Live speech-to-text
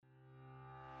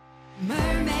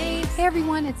Mermaid. Hey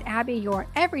everyone, it's Abby, your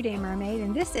Everyday Mermaid,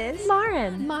 and this is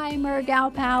Lauren, my Mergal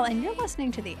pal, and you're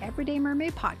listening to the Everyday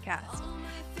Mermaid podcast.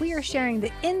 We are sharing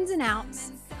the ins and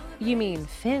outs. You mean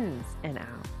fins and out.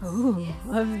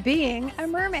 Of being a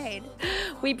mermaid.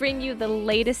 We bring you the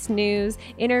latest news,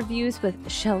 interviews with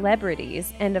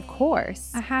celebrities, and of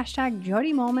course, A hashtag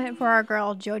Jody moment for our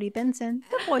girl Jody Benson,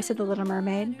 the voice of the Little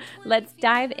Mermaid. let's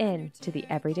dive in to the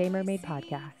Everyday Mermaid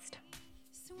podcast.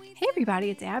 Hey everybody,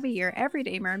 it's Abby, your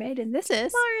Everyday Mermaid, and this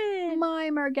is Lauren. my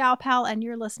Mergal pal, and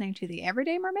you're listening to the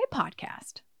Everyday Mermaid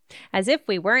podcast. As if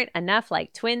we weren't enough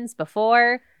like twins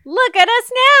before, look at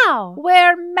us now.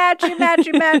 We're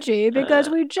matchy, because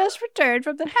we just returned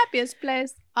from the happiest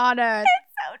place on earth.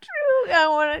 So true. I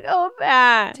want to go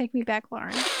back. Take me back,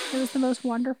 Lauren. It was the most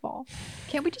wonderful.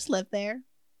 Can't we just live there?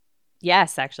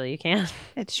 Yes, actually, you can.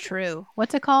 It's true.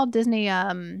 What's it called? Disney,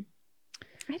 I don't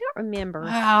remember.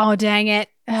 Oh, dang it.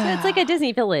 So it's like a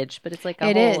Disney village, but it's like a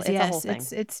It whole, is, it's a yes. whole thing.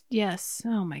 It's yes.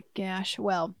 Oh my gosh.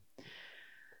 Well,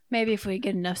 maybe if we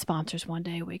get enough sponsors one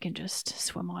day, we can just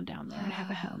swim on down there and have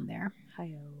a home there.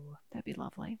 Hi-yo. That'd be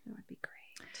lovely. That would be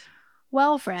great.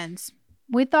 Well, friends,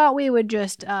 we thought we would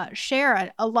just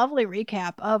share a lovely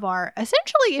recap of our,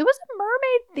 essentially, it was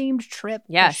a mermaid-themed trip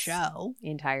Yes. for show.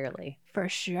 Entirely. For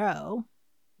show.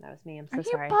 That was me. I'm Are so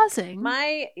you sorry. buzzing?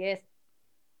 Yes.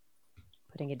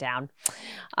 Putting it down.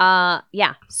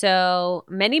 Yeah. So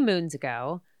many moons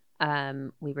ago,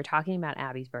 we were talking about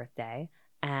Abby's birthday,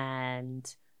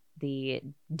 and the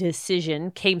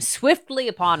decision came swiftly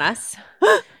upon us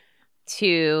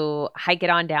to hike it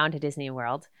on down to Disney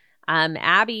World.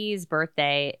 Abby's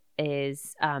birthday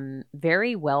is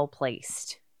very well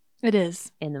placed It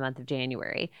is. in the month of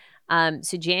January.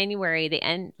 So January,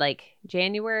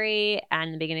 January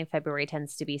and the beginning of February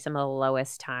tends to be some of the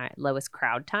lowest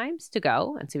crowd times to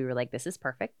go. And so we were like, this is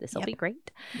perfect. This will Yep. be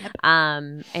great. Yep.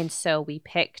 And so we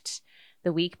picked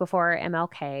the week before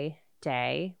MLK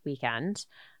Day weekend,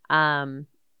 to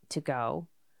go.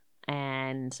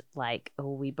 And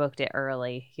we booked it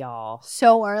early, y'all.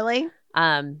 So early.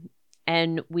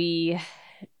 And we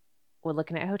were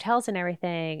looking at hotels and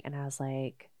everything. And I was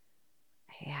like,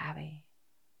 hey, Abby,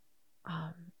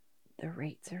 the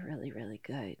rates are really, really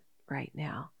good right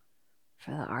now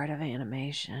for the art of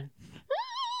animation.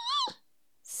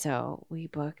 So we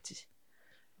booked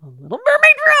a Little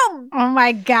Mermaid room. Oh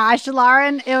my gosh,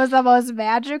 Lauren, it was the most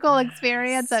magical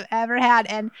experience I've ever had.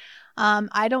 And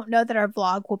I don't know that our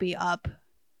vlog will be up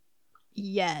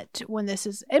yet when this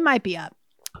is, it might be up.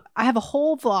 I have a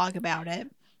whole vlog about it,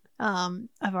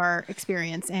 of our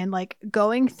experience, and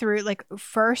going through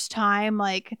first time,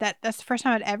 that's the first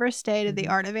time I'd ever stayed at the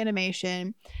Art of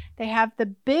Animation. They have the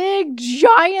big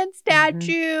giant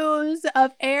statues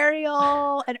of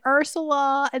Ariel and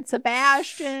Ursula and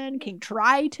Sebastian, King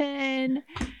Triton.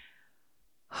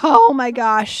 Oh my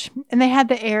gosh. And they had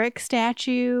the Eric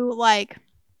statue.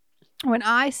 When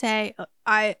I say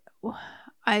I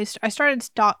started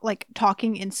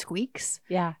talking in squeaks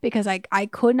Yeah, because I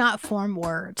could not form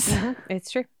words.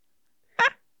 it's true.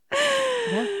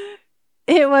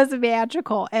 It was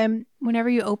magical. And whenever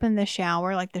you open the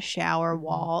shower, the shower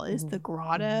wall is the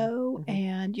grotto,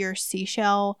 and your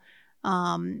seashell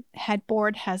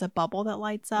headboard has a bubble that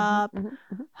lights up.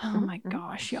 Oh my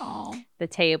gosh, y'all. The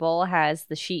table has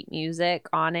the sheet music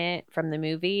on it from the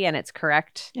movie, and it's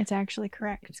correct. It's actually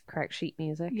correct. It's correct sheet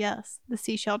music. Yes. The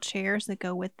seashell chairs that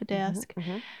go with the desk.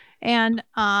 Mm-hmm. And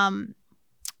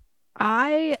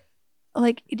I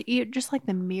just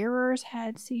the mirrors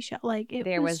had seashell.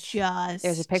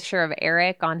 There's a picture of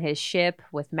Eric on his ship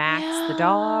with Max the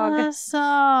dog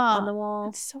on the wall.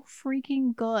 It's so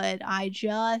freaking good. I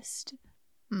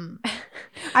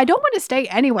don't want to stay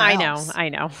anywhere else. I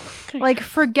know.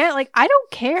 Forget, I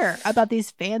don't care about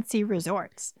these fancy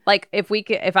resorts.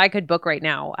 If I could book right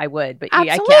now, I would, but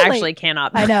Absolutely. I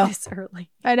cannot I book know. this early.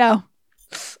 I know.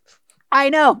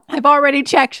 I've already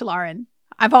checked, Lauren.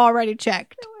 I've already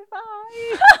checked.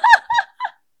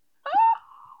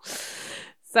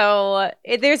 So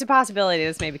there's a possibility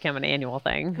this may become an annual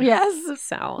thing. Yes.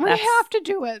 So We have to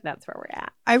do it. That's where we're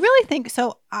at. I really think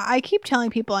so. I keep telling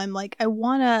people I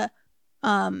want to,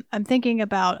 I'm thinking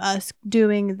about us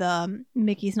doing the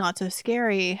Mickey's Not So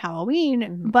Scary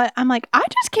Halloween, but I'm I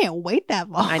just can't wait that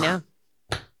long. I know.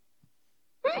 I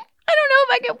don't know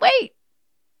if I can wait.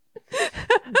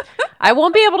 I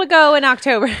won't be able to go in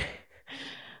October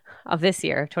of this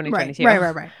year, 2022.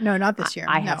 Right. No, not this year.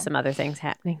 I have some other things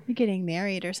happening. You're getting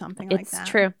married or something like that. It's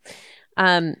true.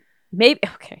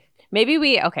 Maybe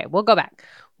we'll go back.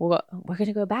 we're going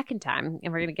to go back in time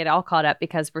and we're going to get all caught up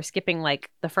because we're skipping like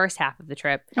the first half of the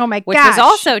trip, Oh my which gosh. was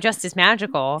also just as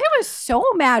magical. It was so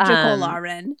magical,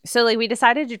 Lauren. So like we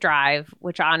decided to drive,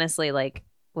 which honestly like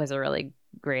was a really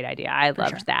great idea. I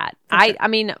loved sure. that. For sure. I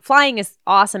mean, flying is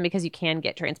awesome because you can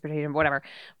get transportation, whatever.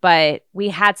 But we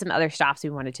had some other stops we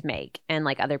wanted to make and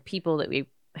like other people that we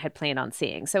had planned on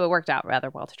seeing. So it worked out rather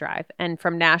well to drive. And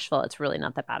from Nashville, it's really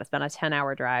not that bad. It's been a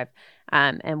 10-hour drive,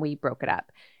 and we broke it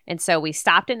up. And so we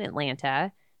stopped in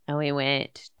Atlanta and we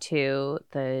went to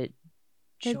the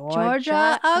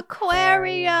Georgia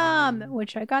Aquarium,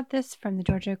 which I got this from the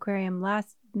Georgia Aquarium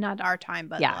not our time,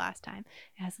 but the last time.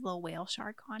 It has a little whale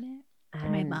shark on it.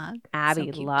 In my mug.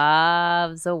 Abby So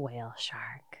loves a whale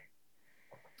shark.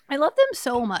 I love them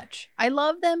so much. I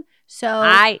love them so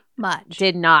much.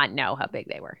 Did not know how big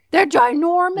they were. They're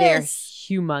ginormous. They're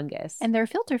humongous. And they're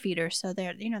filter feeders, so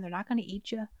they're they're not going to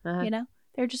eat you.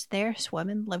 They're just there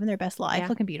swimming, living their best life,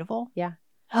 looking beautiful. Yeah.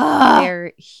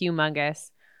 They're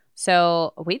humongous.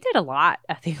 So we did a lot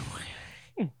at the aquarium.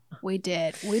 We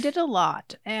did a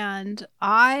lot, and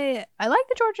I like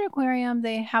the Georgia Aquarium.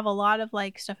 They have a lot of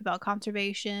like stuff about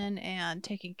conservation and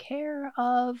taking care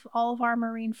of all of our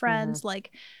marine friends.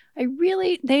 Like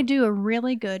they do a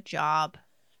really good job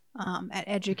at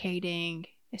educating,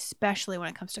 especially when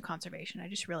it comes to conservation. I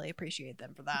just really appreciate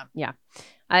them for that. Yeah.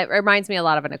 It reminds me a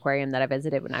lot of an aquarium that I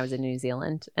visited when I was in New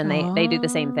Zealand. And they do the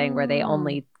same thing where they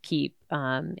only keep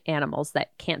animals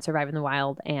that can't survive in the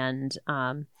wild and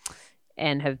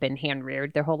have been hand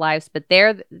reared their whole lives. But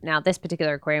now this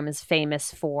particular aquarium is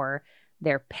famous for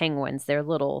their penguins. They're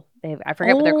little, I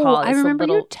forget what they're called. I remember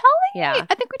you telling me.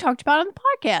 I think we talked about it on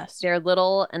the podcast. They're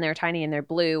little and they're tiny and they're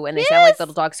blue and they sound like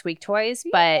little dog squeak toys.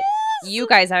 But you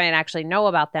guys might actually know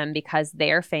about them because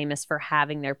they're famous for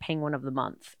having their penguin of the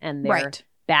month and their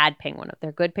bad penguin.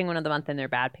 Their good penguin of the month and their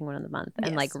bad penguin of the month.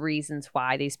 And like reasons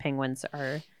why these penguins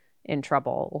are in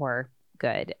trouble or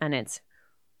good. And it's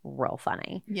real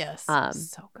funny. Yes.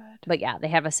 So good. But yeah, they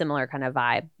have a similar kind of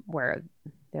vibe where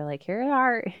they're like, here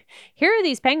are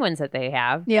these penguins that they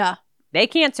have. Yeah. They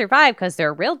can't survive because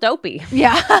they're real dopey.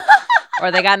 Yeah.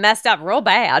 Or they got messed up real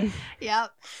bad.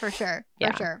 Yep. For sure.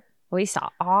 Yeah. For sure. We saw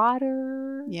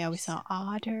otters. Yeah, we saw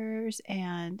otters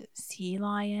and sea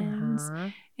lions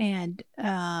and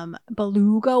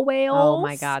beluga whales. Oh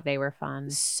my God, they were fun.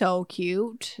 So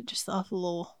cute. Just the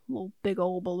little big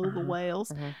old beluga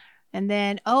whales. And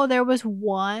then, there was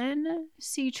one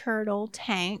sea turtle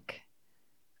tank.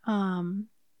 Oh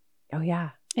yeah.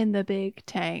 In the big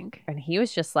tank. And he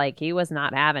was just like, he was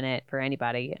not having it for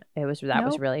anybody. Was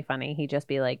really funny. He'd just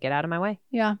be like, get out of my way.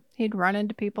 Yeah. He'd run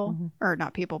into people. Or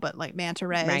not people, but like manta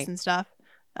rays and stuff.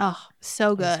 Oh,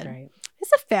 so good. Great.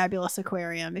 It's a fabulous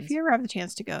aquarium. If you ever have the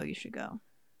chance to go, you should go.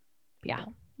 Yeah.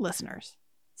 Listeners.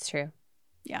 It's true.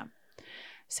 Yeah.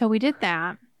 So we did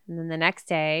that. And then the next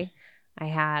day, I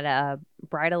had a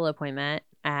bridal appointment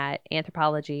at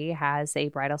Anthropologie. Has a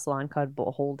bridal salon called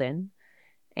Beholden.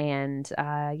 And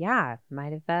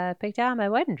might have picked out my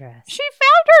wedding dress. She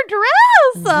found her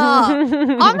dress on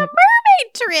the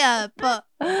mermaid trip.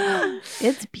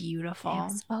 It's beautiful.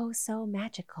 It's so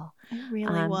magical. It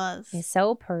really was. It's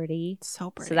so pretty.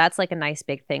 So pretty. So that's like a nice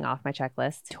big thing off my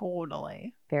checklist.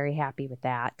 Totally. Very happy with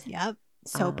that. Yep.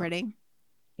 So pretty.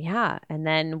 Yeah. And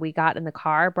then we got in the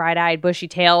car, bright-eyed,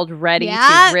 bushy-tailed, ready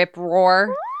to rip,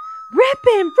 roar.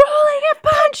 Ripping, rolling, and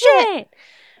punching.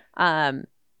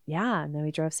 Yeah, and then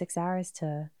we drove 6 hours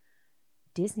to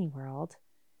Disney World,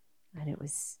 and it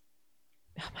was,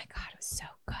 oh my God, it was so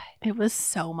good. It was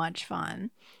so much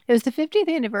fun. It was the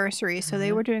 50th anniversary, so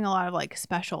they were doing a lot of like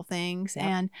special things. Yep.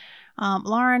 And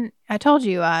Lauren, I told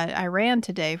you I ran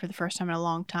today for the first time in a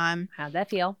long time. How'd that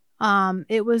feel?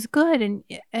 It was good,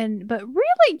 but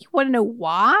really, you want to know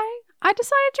why I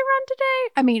decided to run today?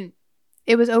 I mean,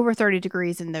 it was over 30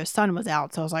 degrees and the sun was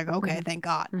out, so I was like, okay, thank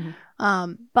God.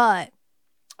 But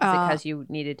because you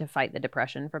needed to fight the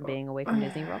depression from being away from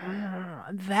Disney World?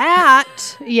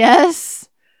 That, yes,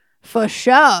 for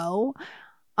sure.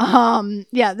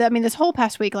 This whole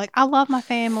past week, like, I love my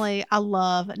family. I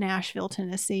love Nashville,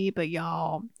 Tennessee, but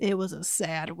y'all, it was a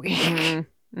sad week.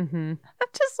 I'm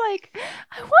just like,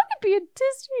 I want to be at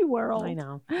Disney World. I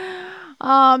know.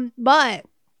 But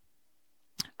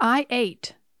I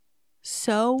ate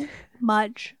so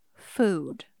much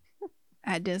food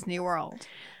at Disney World.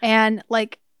 And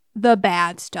like the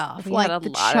bad stuff, we like had the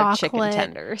lot chocolate,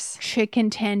 of chicken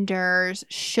tenders,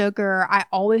 sugar. I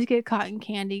always get cotton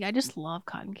candy. I just love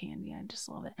cotton candy. I just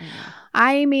love it.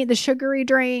 I mean, the sugary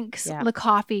drinks, the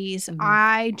coffees.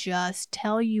 I just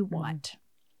tell you what,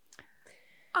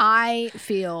 I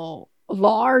feel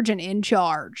large and in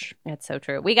charge. That's so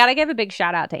true. We got to give a big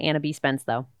shout out to Anna B. Spence,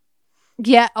 though.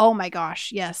 Yeah. Oh my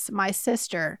gosh. Yes. My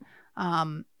sister.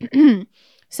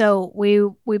 So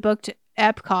we booked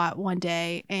Epcot one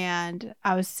day, and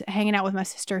I was hanging out with my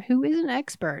sister, who is an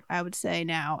expert, I would say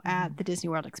now, at the Disney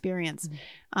World experience.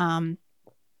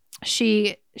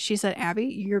 She said, Abby,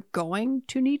 you're going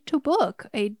to need to book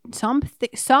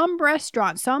some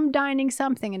restaurant, some dining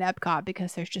something in Epcot,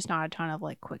 because there's just not a ton of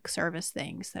like quick service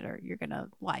things that you're gonna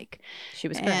like. She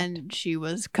was correct. And she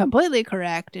was completely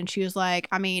correct. And she was like,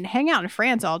 I mean, hang out in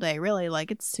France all day, really.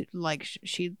 Like, it's like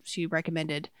she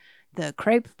recommended the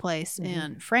crepe place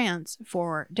in France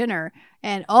for dinner.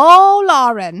 And oh,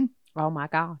 Lauren. Oh my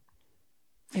God.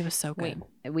 It was so good.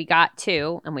 We got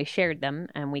two, and we shared them,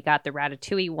 and we got the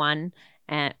ratatouille one,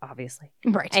 and obviously,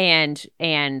 right, and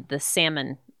the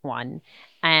salmon one,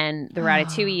 and the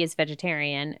ratatouille is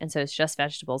vegetarian, and so it's just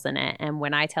vegetables in it. And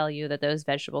when I tell you that those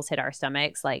vegetables hit our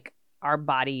stomachs, like our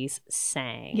bodies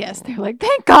sang. Yes, they're like,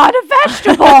 thank God, a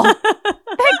vegetable.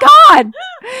 Thank God.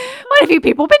 What have you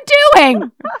people been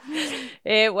doing?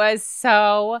 It was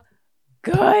so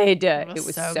good. It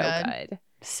was so good.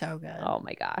 So good. Oh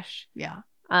my gosh. Yeah.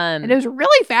 And it was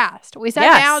really fast. We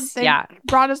sat down, they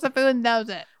brought us the food, and that was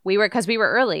it. Because we were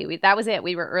early. That was it.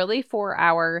 We were early for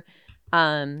our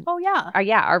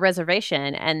our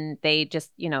reservation, and they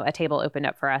just, a table opened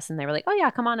up for us, and they were like, oh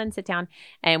yeah, come on and sit down.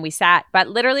 And we sat, but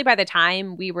literally by the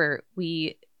time we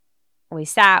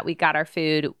sat, we got our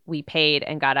food, we paid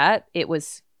and got up, it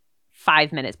was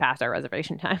 5 minutes past our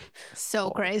reservation time.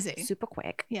 So crazy. Super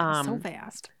quick. Yeah, so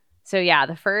fast. So yeah,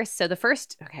 the first,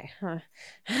 okay,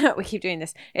 we keep doing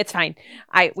this. It's fine.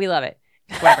 We love it.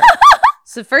 Whatever.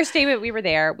 So the first day that we were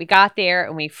there, we got there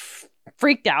and we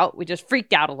freaked out. We just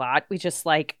freaked out a lot. We just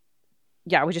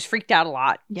freaked out a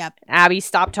lot. Yep. Abby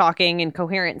stopped talking in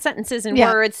coherent sentences and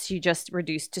words. She just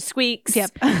reduced to squeaks.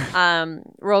 Yep.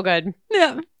 Real good.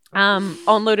 Yeah.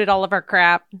 Unloaded all of our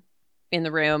crap in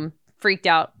the room. Freaked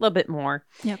out a little bit more.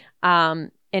 Yep.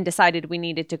 And decided we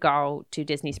needed to go to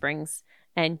Disney Springs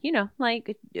and,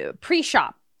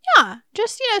 pre-shop. Yeah.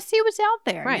 Just, see what's out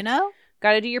there, right.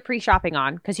 Got to do your pre-shopping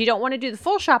on, because you don't want to do the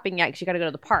full shopping yet, because you got to go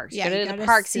to the parks. Yeah, you got to go to the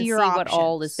parks and see what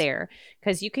all is there,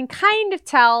 because you can kind of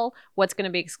tell what's going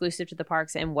to be exclusive to the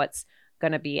parks and what's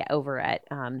going to be over at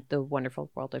the wonderful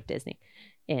world of Disney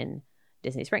in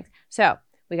Disney Springs. So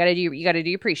you got to do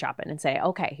your pre-shopping and say,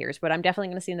 okay, here's what I'm definitely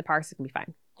going to see in the parks. It's going to be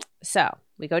fine. So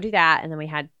we go do that, and then we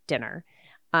had dinner,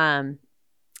 and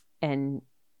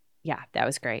yeah, that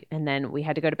was great. And then we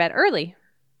had to go to bed early.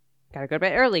 Got to go to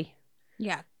bed early.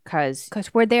 Yeah. Because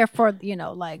we're there for,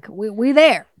 we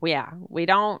there. Yeah. We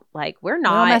don't, we're not. We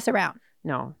don't mess around.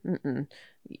 No.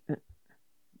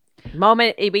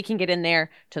 Moment we can get in there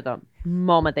to the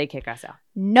moment they kick us out.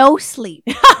 No sleep.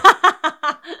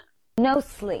 No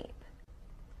sleep.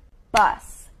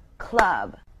 Bus.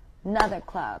 Club. Another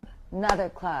club. Another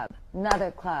club.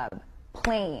 Another club.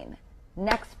 Plane.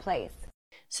 Next place.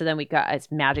 So then we got,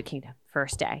 it's Magic Kingdom,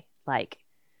 first day.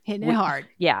 Hitting it hard.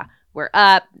 Yeah. We're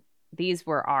up. These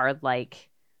were our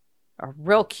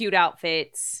real cute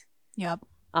outfits. Yep.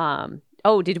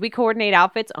 Did we coordinate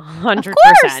outfits?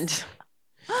 100%.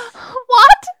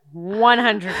 What?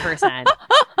 100%.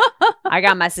 I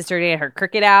got my sister to get her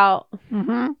Cricut out.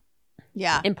 Mm-hmm.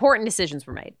 Yeah. Important decisions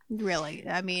were made. Really.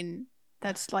 I mean,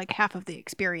 that's half of the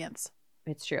experience.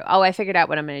 It's true. Oh, I figured out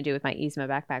what I'm going to do with my Yzma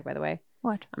backpack, by the way.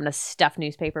 What? I'm going to stuff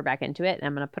newspaper back into it, and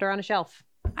I'm going to put her on a shelf.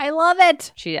 I love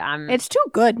it. It's too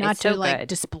good not to good.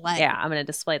 display. Yeah, I'm going to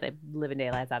display the living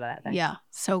daylights out of that thing. Yeah,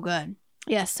 so good.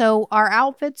 Yeah, so our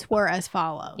outfits were as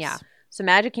follows. Yeah. So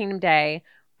Magic Kingdom Day,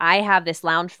 I have this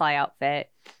Loungefly outfit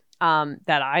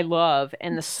that I love,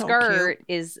 and the skirt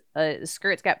is the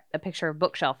skirt's got a picture of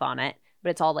bookshelf on it, but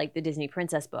it's all the Disney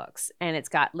princess books, and it's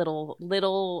got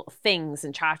little things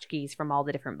and tchotchkes from all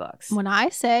the different books. When I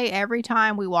say every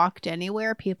time we walked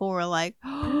anywhere, people were like,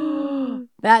 oh,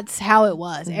 that's how it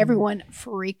was. Everyone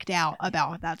freaked out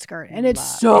about that skirt, and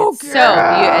it's so good.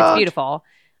 It's beautiful.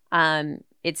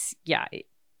 It's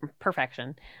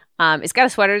perfection. It's got a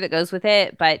sweater that goes with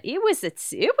it, but it was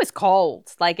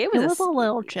cold. It was a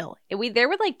little chilly. There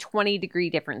were 20-degree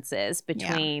differences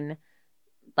between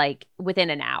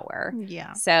within an hour.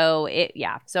 Yeah. So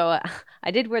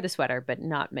I did wear the sweater, but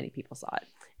not many people saw it.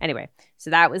 Anyway,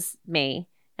 so that was me.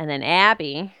 And then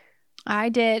Abby. I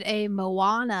did a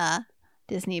Moana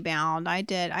Disney bound. I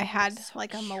had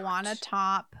a Moana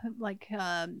top,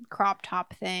 crop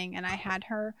top thing. And I had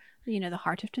her, the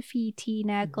Heart of Te-Fiti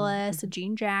necklace, a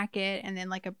jean jacket, and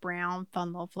then a brown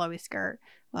fun little flowy skirt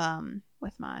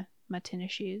with my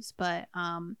tennis shoes. But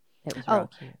it was real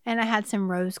cute. And I had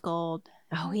some rose gold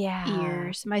Oh yeah.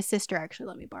 ears. My sister actually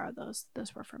let me borrow those.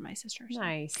 Those were from my sister. So.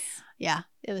 Nice. Yeah,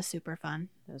 it was super fun.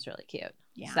 That was really cute.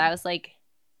 Yeah. So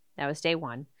that was day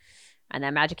 1. And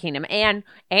then Magic Kingdom. And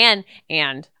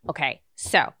okay.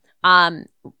 So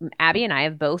Abby and I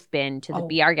have both been to the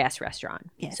Be Our Guest restaurant.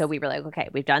 Yes. So we were like, okay,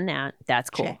 we've done that. That's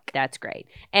cool. Check. That's great.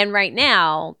 And right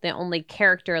now, the only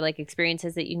character like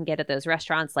experiences that you can get at those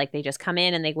restaurants, like they just come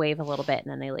in and they wave a little bit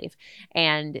and then they leave.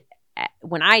 And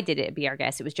when I did it at Be Our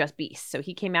Guest, it was just Beast. So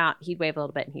he came out, he'd wave a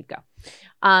little bit and he'd go.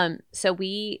 So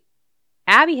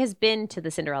Abby has been to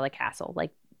the Cinderella Castle.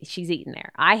 Like she's eaten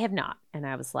there. I have not. And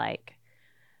I was like,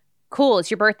 cool,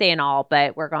 it's your birthday and all,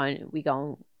 but we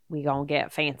gonna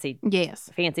get fancy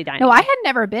dining. No, I had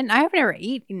never been. I have never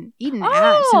eaten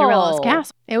at Cinderella's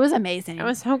castle. It was amazing. It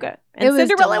was so good. And And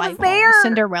Cinderella was delightful. there.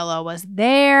 Cinderella was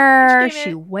there. She came She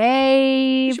in.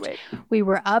 waved. We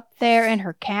were up there in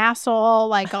her castle,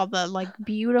 like all the like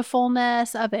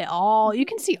beautifulness of it all. You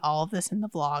can see all of this in the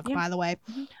vlog, Yeah. by the way.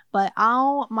 Mhm. But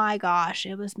oh my gosh,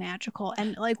 it was magical.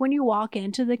 And like when you walk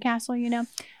into the castle, you know,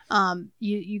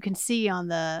 you can see on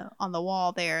the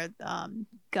wall there,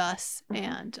 Gus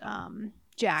and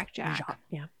Jack.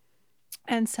 Yeah.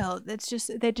 And so they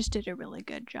just did a really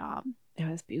good job. It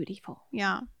was beautiful.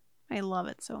 Yeah. I love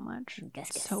it so much.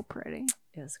 Yes, yes. So pretty.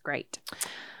 It was great.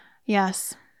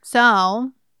 Yes.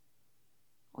 So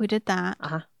we did that.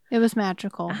 Uh-huh. It was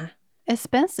magical. Uh-huh.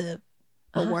 Expensive,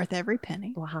 but Uh-huh. worth every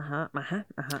penny.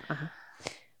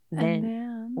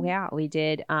 Then we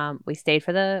did we stayed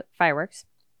for the fireworks,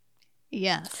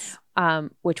 yes.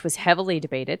 which was heavily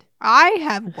debated. I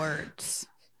have words.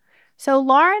 So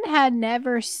Lauren had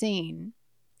never seen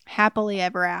Happily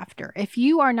Ever After. If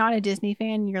you are not a Disney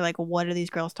fan, you're like, what are these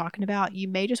girls talking about? You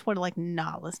may just want to like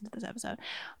not listen to this episode.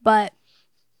 But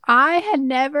Lauren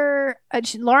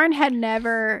had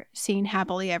never seen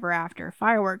Happily Ever After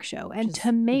fireworks show. And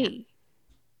to me,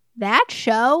 that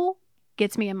show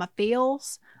gets me in my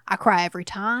feels. I cry every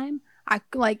time.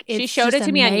 She showed it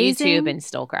to me on amazing. YouTube and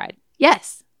still cried.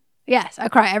 Yes. I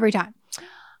cry every time.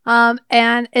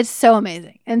 And it's so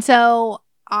amazing. And so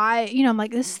I'm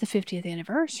like, this is the 50th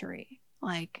anniversary.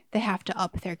 Like, they have to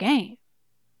up their game.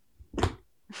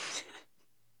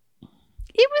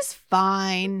 It was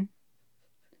fine.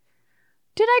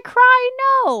 Did I cry?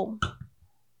 No.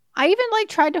 I even like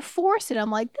tried to force it.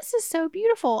 I'm like, this is so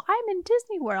beautiful. I'm in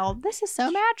Disney World. This is so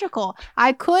magical.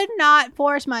 I could not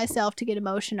force myself to get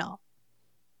emotional.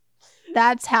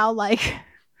 That's how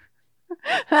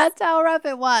that's how rough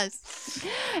it was.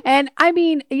 And I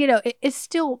mean, it's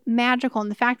still magical.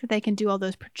 And the fact that they can do all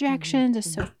those projections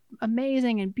is so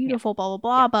amazing and beautiful, blah, blah,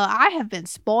 blah. But I have been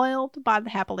spoiled by the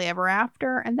Happily Ever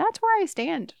After. And that's where I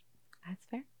stand. That's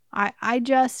fair.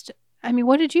 I mean,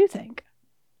 what did you think?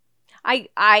 I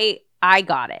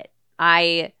got it.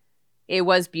 It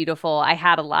was beautiful. I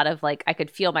had a lot of I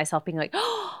could feel myself being like,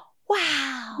 oh,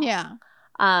 wow. Yeah.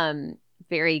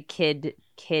 Very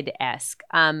kid-esque.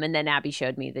 And then Abby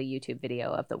showed me the YouTube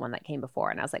video of the one that came before,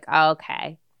 and I was like, oh,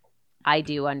 okay, I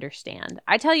do understand.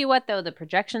 I tell you what, though, the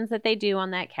projections that they do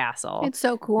on that castle, It's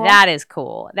so cool. that is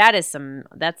cool. That's some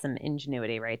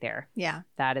ingenuity right there. Yeah.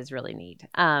 That is really neat.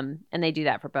 And they do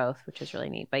that for both, which is really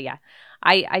neat. But yeah,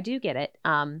 I do get it.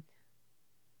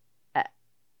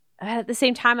 At the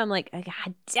same time, I'm like,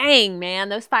 God dang, man,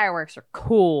 those fireworks are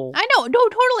cool. I know. No,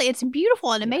 totally. It's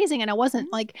beautiful and amazing. And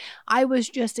I was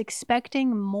just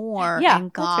expecting more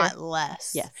and got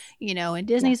less. Yes. And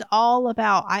Disney's all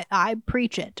about, I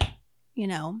preach it,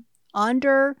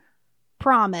 under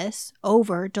promise,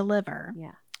 over deliver.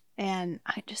 Yeah. And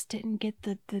I just didn't get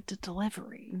the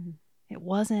delivery. Mhm. It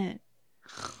wasn't,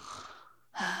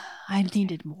 I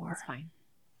needed more. It's fine.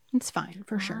 It's fine,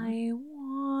 for sure. I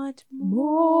want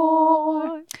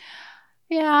more.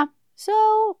 Yeah.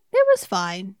 So it was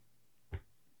fine.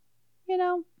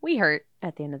 We hurt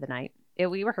at the end of the night.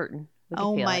 We were hurting. We could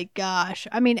Oh feel my it. gosh.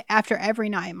 I mean, after every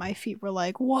night, my feet were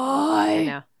like, I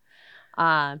why?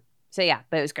 know. So yeah,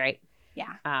 but it was great.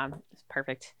 Yeah. It was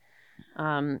perfect.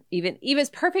 Even it's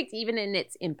perfect even in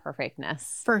its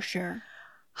imperfectness. For sure.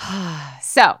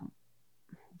 So,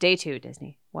 day 2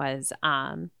 Disney was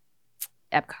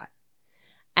Epcot.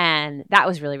 And that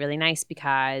was really, really nice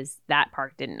because that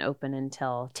park didn't open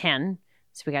until 10.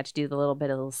 So we got to do the little bit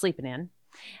of the sleeping in.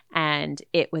 And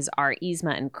it was our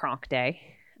Yzma and Kronk day,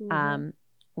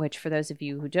 which for those of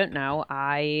you who don't know,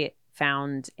 I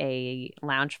found a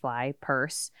Loungefly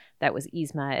purse that was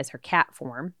Yzma as her cat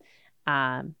form.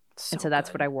 And so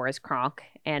that's what I wore as Kronk.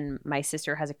 And my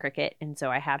sister has a cricket. And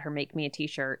so I had her make me a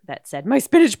t-shirt that said, my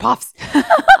spinach puffs. It's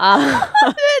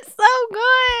so good.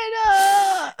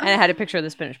 And it had a picture of the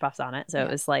spinach puffs on it. So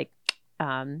it was like,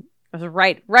 it was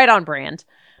right on brand.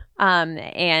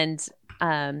 And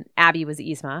Abby was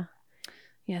Yzma.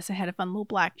 Yes, I had a fun little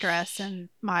black dress and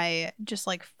my just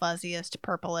like fuzziest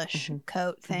purplish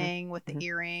coat thing with the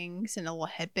earrings and a little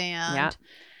headband. Yeah.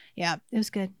 Yeah, it was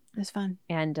good. It was fun.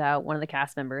 And one of the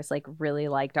cast members like really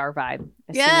liked our vibe.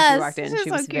 As soon as Yes, we walked in, this is she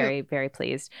so was cute. very, very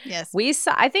pleased. Yes.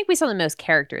 I think we saw the most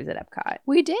characters at Epcot.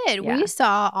 We did. Yeah. We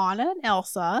saw Anna and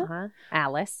Elsa, Uh-huh.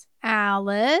 Alice.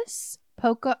 Mulan.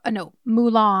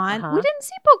 Uh-huh. We didn't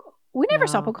see we never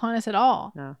saw No. Pocahontas at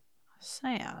all. No.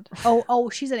 Sad. Oh,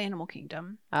 she's at Animal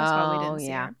Kingdom. That's why we Oh, didn't see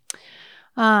yeah.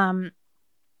 her.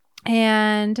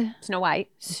 And Snow White.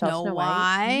 We saw Snow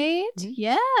White. Mhm.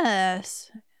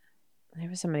 Yes. There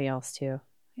was somebody else too.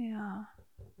 Yeah.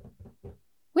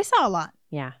 We saw a lot.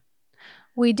 Yeah.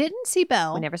 We didn't see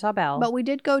Belle. We never saw Belle. But we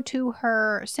did go to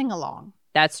her sing along,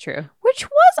 That's true. which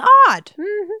was odd.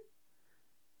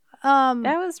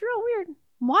 That was real weird.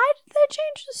 Why did they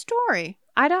change the story?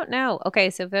 I don't know. Okay,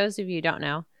 so for those of you who don't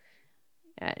know,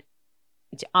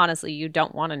 honestly, you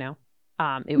don't want to know.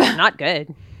 It was not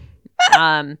good.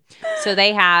 So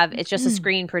they have, it's just a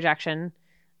screen projection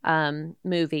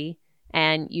movie,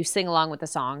 and you sing along with the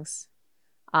songs.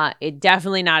 It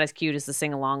definitely not as cute as the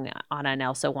sing along on an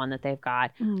Elsa one that they've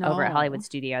got over at Hollywood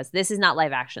Studios. This is not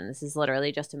live action. This is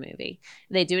literally just a movie.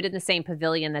 They do it in the same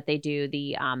pavilion that they do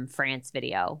the France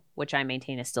video, which I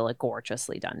maintain is still a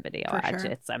gorgeously done video. For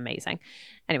sure. It's amazing.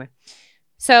 Anyway,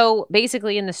 so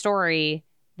basically in the story,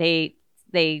 they've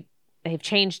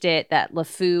changed it that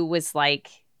LeFou was like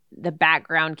the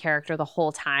background character the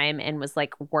whole time and was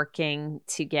like working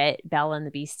to get Belle and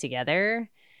the Beast together.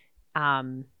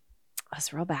 It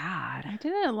was real bad. I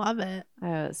didn't love it. It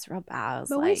was real bad. I was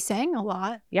But like, we sang a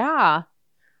lot. yeah,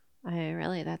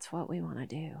 that's what we want to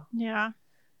do. Yeah.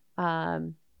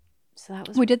 So that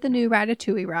was, We did the new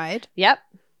Ratatouille ride. yep.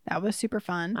 That was super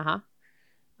fun. Uh-huh.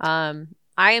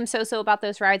 I am so about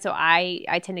those rides. So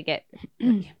I tend to get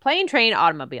plane, train,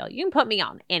 automobile. You can put me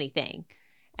on anything.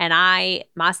 And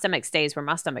my stomach stays where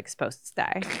my stomach's supposed to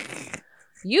stay.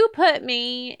 You put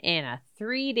me in a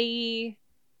 3D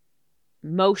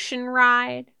motion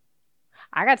ride,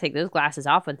 I gotta take those glasses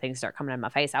off when things start coming in my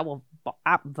face. I'll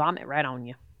vomit right on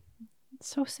you. It's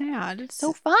so sad. It's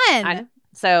so fun.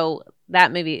 So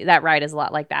that ride is a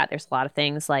lot like that. There's a lot of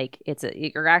things like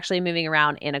you're actually moving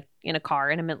around in a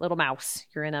car, in a little mouse.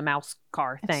 You're in a mouse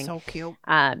car thing. It's so cute.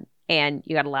 And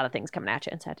you got a lot of things coming at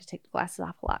you, and so I had to take the glasses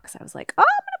off a lot because I was like, oh,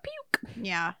 I'm gonna puke.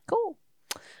 Yeah. Cool.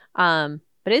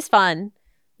 But it's fun.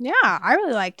 Yeah, I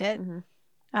really liked it.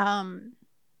 Mm-hmm.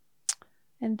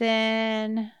 And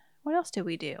then what else did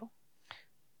we do?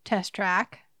 Test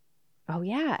Track. Oh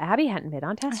yeah, Abby hadn't been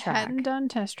on Test Track. I hadn't done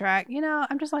Test Track.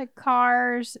 I'm just like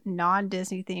cars,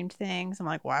 non-Disney themed things. I'm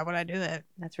like, why would I do it?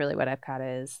 That's really what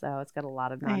Epcot is, though. It's got a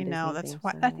lot of non-Disney I know. That's things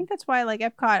why. in I it. think that's why I like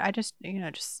Epcot. I just,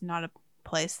 just not a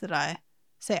place that I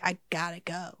say I gotta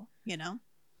go.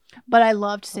 But I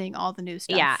loved seeing all the new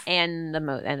stuff. Yeah, and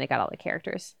and they got all the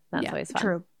characters. That's always fun.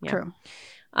 True. Yeah.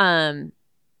 True.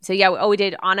 So yeah, we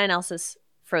did Anna and Elsa's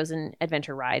Frozen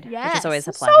Adventure ride, which Yes, is always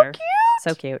a so pleasure. cute.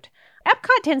 So cute.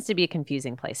 Epcot tends to be a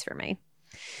confusing place for me.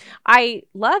 I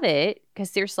love it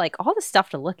because there's like all the stuff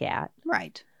to look at.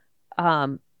 Right.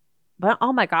 But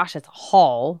oh my gosh, it's a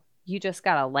haul. You just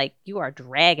gotta you are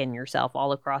dragging yourself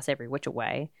all across every which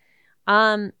way.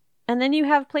 And then you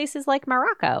have places like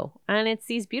Morocco, and it's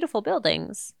these beautiful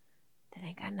buildings that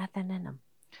ain't got nothing in them.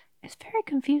 It's very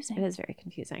confusing. It is very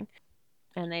confusing.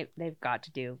 And they've got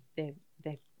to do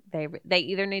they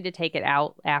either need to take it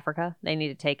out Africa,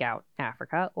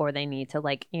 or they need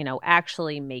to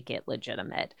actually make it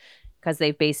legitimate, because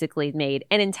they've basically made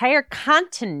an entire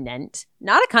continent,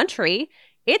 not a country,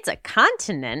 it's a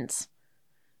continent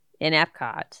in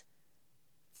Epcot,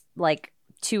 like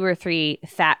 2 or 3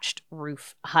 thatched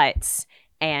roof huts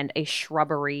and a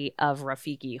shrubbery of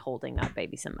Rafiki holding up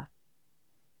baby Simba.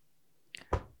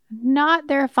 Not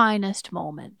their finest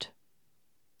moment.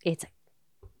 It's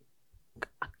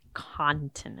a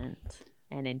continent,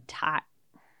 an entire.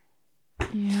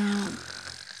 Yeah.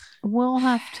 We'll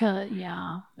have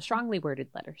to, Strongly worded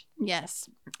letters. Yes.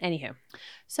 Anywho.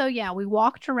 So, yeah, we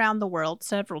walked around the world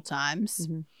several times.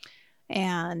 Mhm.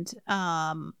 And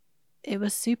it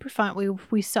was super fun.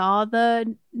 We saw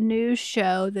the new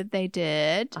show that they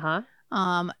did. Uh-huh.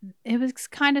 It was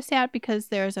kind of sad because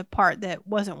there's a part that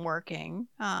wasn't working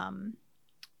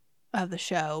of the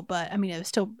show, but I mean, it was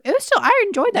still I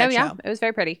enjoyed that show. Yeah, it was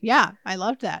very pretty. Yeah, I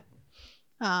loved that.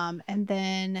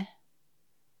 And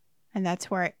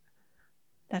that's where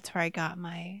I got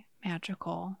my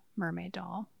magical mermaid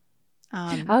doll.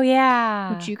 Oh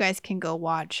yeah. Which you guys can go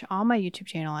watch on my YouTube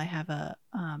channel. I have a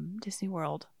Disney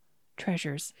World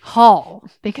treasures haul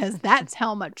because that's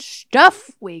how much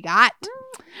stuff we got.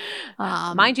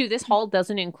 Mind you, this haul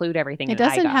doesn't include everything. It that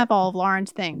I doesn't got. have all of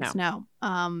Lauren's things. No.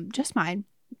 Just mine.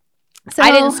 So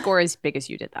I didn't score as big as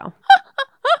you did, though.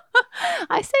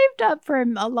 I saved up for a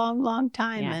long, long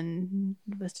time Yeah. and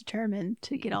was determined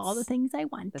to get all the things I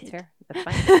wanted. That's fair. That's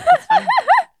fine. That's fine.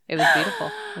 It was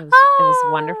beautiful. It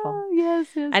was wonderful. Yes.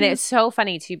 And it's so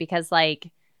funny too because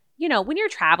like, you know, when you're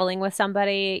traveling with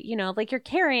somebody, you know, like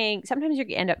sometimes you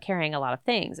end up carrying a lot of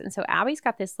things. And so Abby's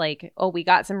got this like, we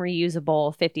got some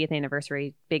reusable 50th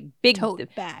anniversary big tote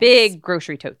bags. big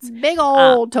grocery totes. Big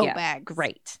old tote yeah, bags.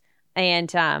 Great. And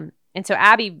so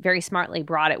Abby very smartly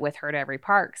brought it with her to every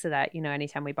park so that, you know,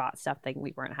 anytime we bought stuff, like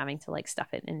we weren't having to like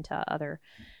stuff it into other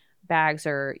bags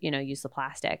or, you know, use the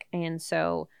plastic. And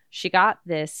so she got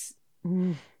this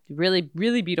really,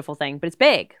 really beautiful thing, but it's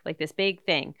big, like this big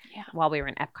thing while we were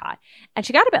in Epcot. And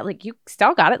she got about like, you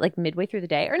still got it like midway through the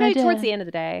day or no, towards the end of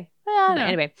the day.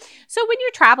 Anyway, so when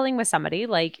you're traveling with somebody,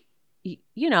 like,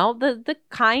 you know, the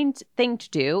kind thing to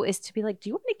do is to be like, do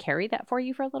you want me to carry that for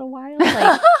you for a little while?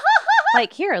 Like,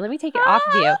 like, here, let me take it off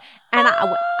of you. And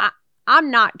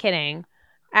I'm not kidding.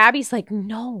 Abby's like,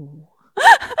 no.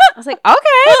 I was like,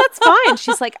 okay, that's fine.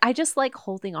 She's like, I just like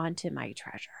holding on to my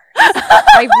treasures.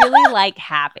 I really like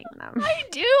having them. I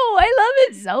do. I love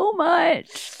it so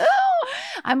much. Oh,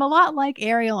 I'm a lot like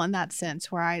Ariel in that sense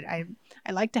where I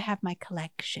like to have my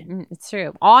collection. It's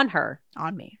true. On her.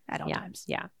 On me at all times.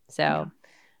 Yeah. So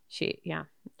she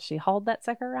hauled that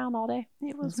sucker around all day.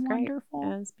 It was great. wonderful.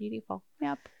 It was beautiful.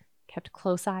 Yep. Kept a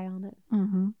close eye on it.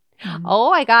 Mm-hmm.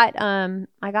 Oh, I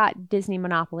got Disney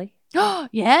Monopoly.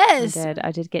 Yes.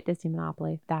 I did get Disney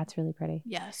Monopoly. That's really pretty.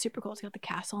 Yeah, super cool. It's got the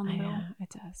castle in the middle. Yeah, it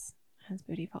does. That's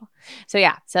beautiful. So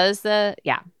yeah,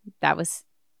 that was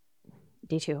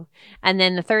day 2. And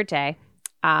then the third day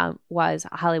was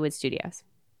Hollywood Studios.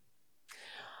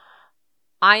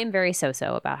 I am very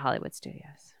so-so about Hollywood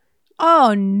Studios.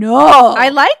 Oh no. I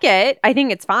like it. I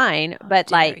think it's fine, but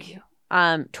like you.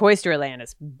 Toy Story Land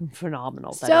is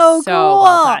phenomenal. That So is so cool.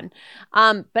 well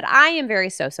done. But I am very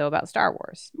so-so about Star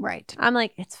Wars. Right. I'm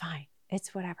like, it's fine.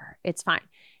 It's whatever. It's fine.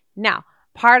 Now,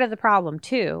 part of the problem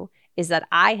too is that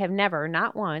I have never,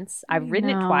 not once, I've ridden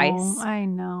it twice. I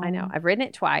know. I've ridden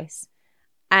it twice.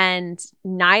 And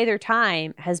neither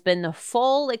time has been the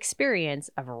full experience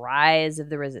of Rise of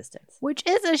the Resistance. Which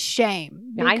is a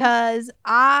shame Yeah, because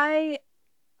I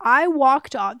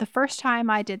walked off the first time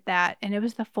I did that, and it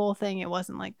was the full thing. It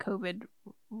wasn't like COVID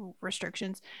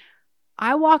restrictions.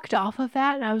 I walked off of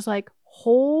that and I was like,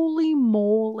 holy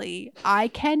moly, I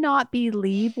cannot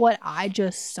believe what I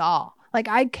just saw. Like,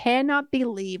 I cannot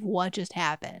believe what just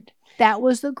happened. That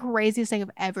was the craziest thing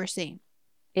I've ever seen.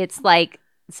 It's like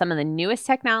some of the newest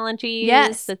technologies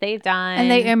that they've done.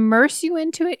 And they immerse you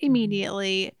into it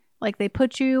immediately. Like, they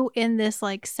put you in this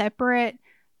like separate,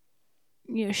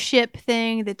 you know, ship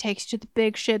thing that takes you to the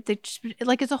big ship.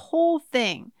 Like, it's a whole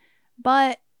thing.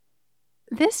 But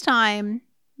this time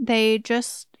they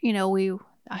just, you know,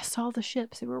 I saw the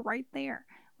ships. They were right there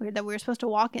that we were supposed to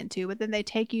walk into, but then they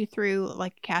take you through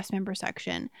like a cast member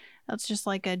section. That's just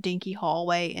like a dinky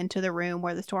hallway into the room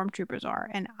where the stormtroopers are.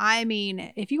 And I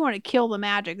mean, if you want to kill the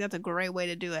magic, that's a great way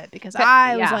to do it because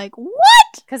I was like, what?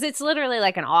 Because it's literally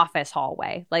like an office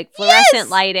hallway, like fluorescent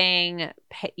lighting,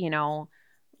 you know,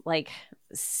 like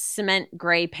cement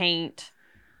gray paint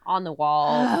on the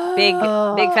wall, big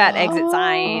fat exit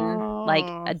sign,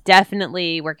 like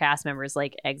definitely where cast members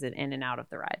like exit in and out of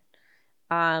the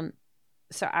ride.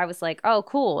 So I was like, oh,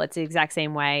 cool. It's the exact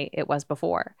same way it was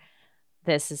before.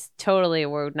 This is totally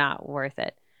not worth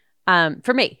it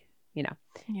for me, you know.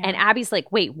 Yeah. And Abby's like,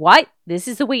 wait, what? This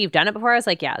is the way you've done it before? I was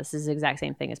like, yeah, this is the exact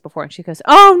same thing as before. And she goes,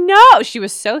 oh, no. She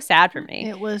was so sad for me.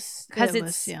 It was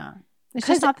it's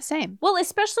just not the same. Well,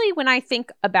 especially when I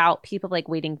think about people like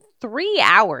waiting 3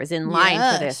 hours in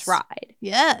line for this ride.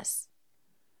 Yes.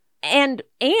 And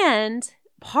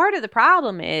part of the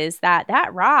problem is that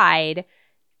ride,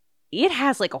 it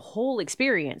has like a whole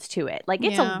experience to it. Like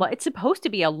it's supposed to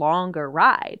be a longer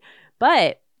ride,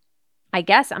 but I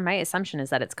guess my assumption is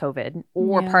that it's COVID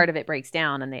or part of it breaks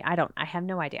down and I have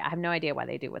no idea. I have no idea why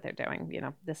they do what they're doing. You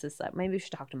know, this is maybe we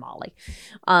should talk to Molly.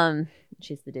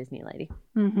 She's the Disney lady.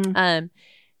 Mm-hmm.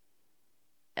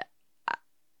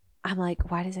 I'm like,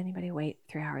 why does anybody wait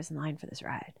 3 hours in line for this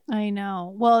ride? I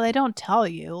know. Well, they don't tell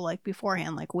you like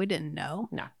beforehand. Like, we didn't know.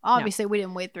 No. Obviously, we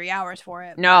didn't wait 3 hours for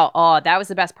it. No. Oh, that was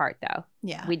the best part, though.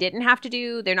 Yeah. We didn't have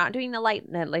to they're not doing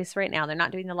at least right now, they're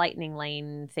not doing the lightning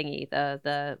lane thingy,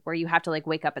 the where you have to like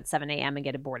wake up at 7 a.m. and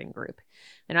get a boarding group.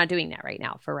 They're not doing that right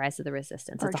now for Rise of the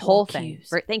Resistance. It's a whole thing.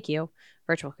 Thank you.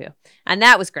 Virtual queue. And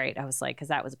that was great. I was like, because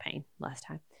that was a pain last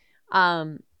time.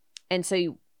 And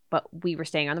so but we were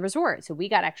staying on the resort, so we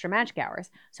got extra magic hours.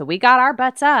 So we got our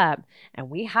butts up and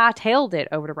we hightailed it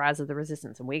over to Rise of the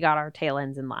Resistance, and we got our tail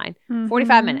ends in line.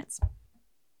 45 minutes.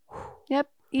 Yep,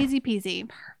 easy peasy.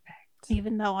 Perfect.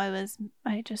 Even though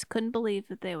I just couldn't believe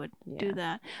that they would do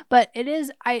that. But it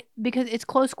is because it's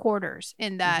close quarters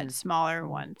in that smaller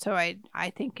one, so I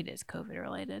think it is COVID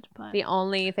related. But the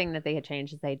only thing that they had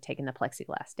changed is they'd taken the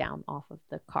plexiglass down off of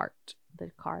the car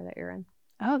that you're in.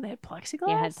 Oh, they had plexiglass?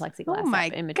 Yeah, had plexiglass oh my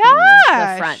up in between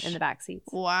the front and the back seats.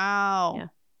 Wow. Yeah.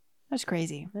 That's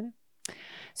crazy.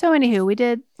 So, anywho, we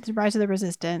did Rise of the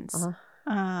Resistance.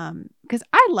 Because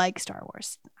I like Star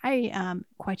Wars. I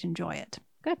quite enjoy it.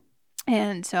 Good.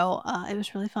 And so it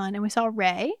was really fun. And we saw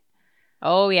Rey.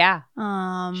 Oh, yeah.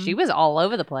 She was all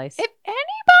over the place. If anybody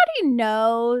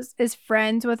is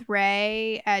friends with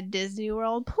Rey at Disney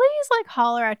World, please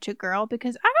holler at your girl,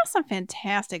 because I got some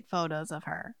fantastic photos of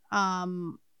her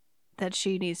that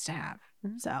she needs to have.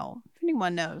 So if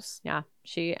anyone knows. Yeah.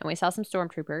 And we saw some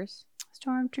stormtroopers.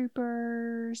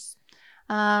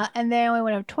 And then we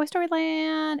went up to Toy Story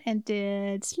Land and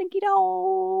did Slinky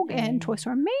Dog and Toy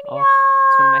Story Mania. Oh,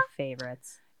 it's one of my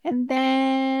favorites. And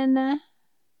then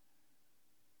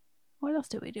what else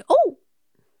did we do?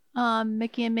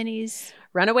 Mickey and Minnie's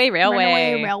Runaway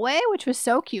Railway, which was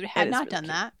so cute. Had not done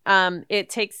that.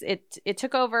 It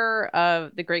took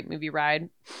over the Great Movie Ride.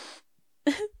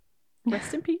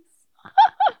 Rest in peace.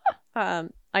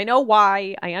 I know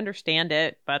why. I understand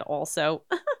it, but also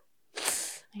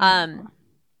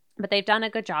but they've done a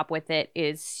good job with it.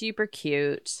 It's super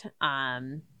cute.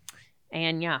 And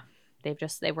yeah,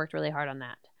 they've worked really hard on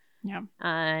that. Yeah.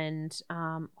 And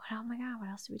oh my god, what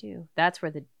else do we do? That's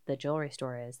where the jewelry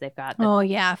store is. They've got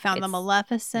I found the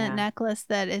Maleficent necklace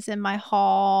that is in my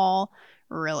haul.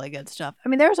 Really good stuff. I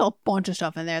mean, there's a bunch of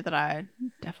stuff in there that I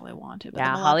definitely wanted. But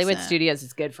Hollywood Studios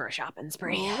is good for a shopping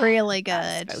spree. Really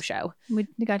good. Show. We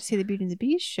got to see the Beauty and the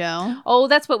Beast show. Oh,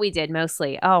 that's what we did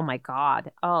mostly. Oh my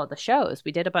god. Oh, the shows.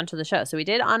 We did a bunch of the shows. So we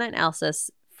did Anna and Elsa's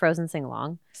Frozen sing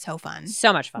along. So fun.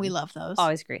 So much fun. We love those.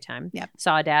 Always a great time. Yep.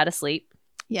 Saw Dad asleep.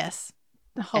 Yes.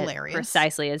 Hilarious.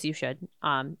 Precisely as you should.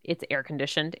 It's air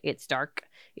conditioned. It's dark.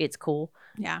 It's cool.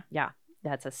 Yeah. Yeah.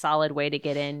 That's a solid way to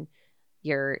get in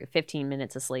your 15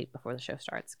 minutes of sleep before the show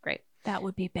starts. Great. That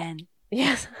would be Ben.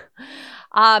 Yes.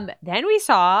 Then we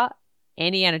saw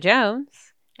Indiana Jones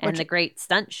and the Great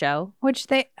Stunt Show. Which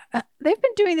they've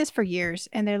been doing this for years,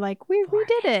 and they're like, we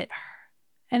redid it.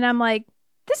 And I'm like,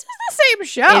 this is the same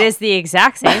show. It is the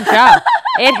exact same show.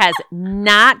 It has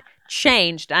not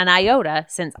changed an iota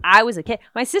since I was a kid.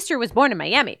 My sister was born in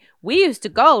Miami. We used to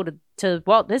go to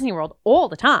Walt Disney World all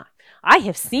the time. I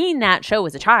have seen that show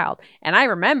as a child, and I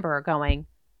remember going,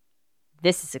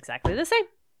 this is exactly the same.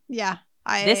 Yeah.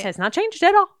 This has not changed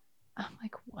at all. I'm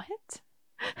like, what?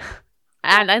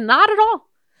 and not at all.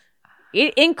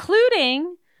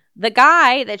 Including the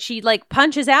guy that she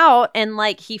punches out and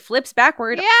he flips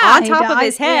backward on top of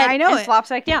his head and flops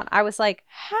back down. I was like,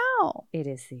 how? It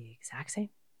is the exact same.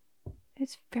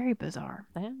 It's very bizarre.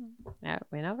 Yeah,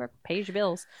 we never pays your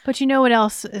bills. But you know what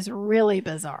else is really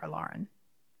bizarre, Lauren?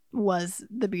 Was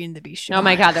the Beauty and the Beast show. Oh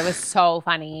my god, that was so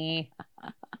funny.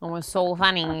 It was so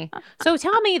funny. So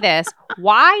tell me this: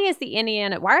 why are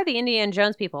the Indiana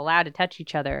Jones people allowed to touch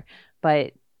each other,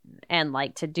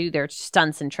 and to do their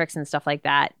stunts and tricks and stuff like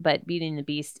that? But Beauty and the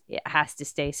Beast, it has to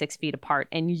stay 6 feet apart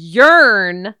and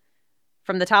yearn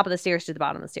from the top of the stairs to the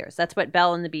bottom of the stairs. That's what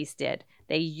Belle and the Beast did.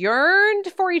 They yearned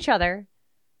for each other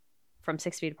from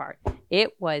 6 feet apart.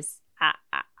 It was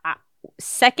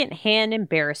secondhand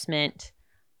embarrassment.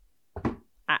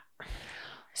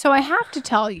 So I have to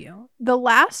tell you, the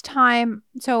last time,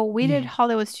 so we did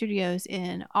Hollywood Studios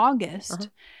in August,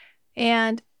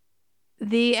 and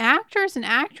the actors and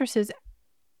actresses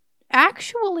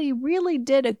actually really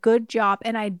did a good job,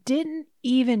 and I didn't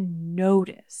even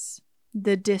notice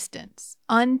the distance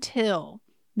until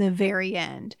the very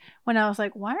end, when I was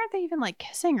like, why aren't they even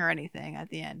kissing or anything at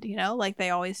the end? They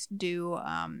always do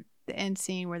the end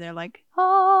scene where they're like,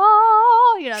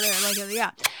 oh, they're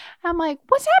yeah. I'm like,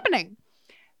 what's happening?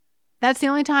 That's the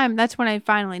only time. That's when I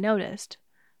finally noticed.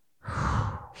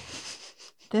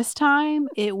 This time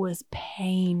it was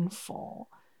painful,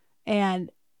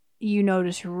 and you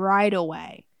notice right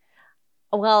away.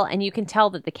 Well, and you can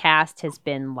tell that the cast has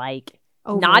been overworked.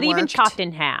 Not even chopped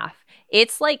in half.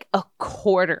 It's a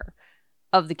quarter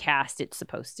of the cast it's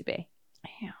supposed to be.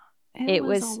 Yeah, it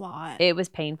was a lot. It was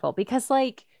painful because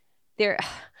there.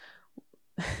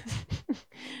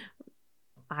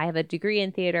 I have a degree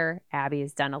in theater. Abby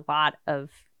has done a lot of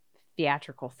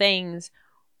theatrical things.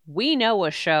 We know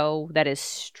a show that is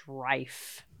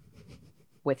strife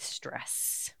with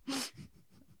stress.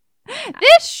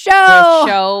 This show. The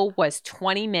show was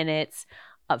 20 minutes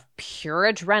of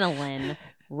pure adrenaline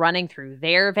running through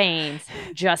their veins,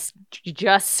 just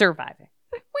surviving.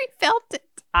 We felt it.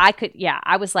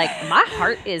 I was like, my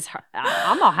heart is,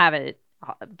 I'm going to have it.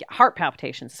 Heart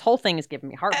palpitations. This whole thing is giving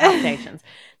me heart palpitations.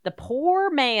 The poor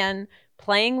man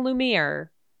playing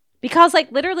Lumiere, because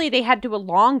like literally they had to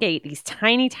elongate these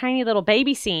tiny, tiny little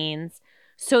baby scenes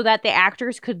so that the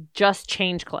actors could just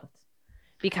change clothes.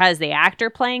 Because the actor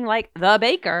playing like the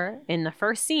baker in the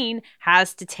first scene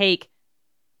has to take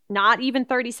not even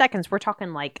 30 seconds. We're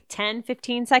talking like 10,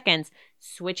 15 seconds,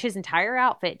 switch his entire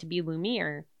outfit to be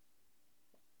Lumiere,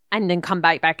 and then come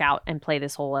back out and play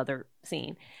this whole other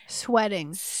scene.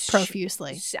 Sweating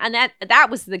profusely. And that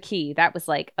was the key. That was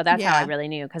like, oh, that's how I Yeah. really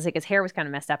knew. Because like his hair was kind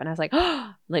of messed up. And I was like,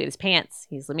 oh, look at his pants.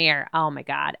 He's Lumiere. Oh my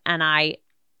God. And I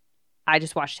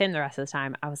just watched him the rest of the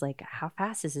time. I was like, how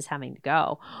fast is this having to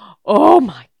go? Oh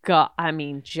my God. I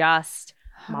mean, just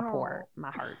my heart.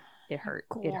 It hurt.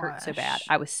 It hurt so bad. Gosh.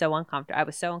 I was so uncomfortable. I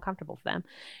was so uncomfortable for them.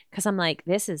 Because I'm like,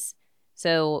 this is...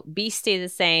 So Beast stays the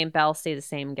same, Belle stays the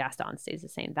same, Gaston stays the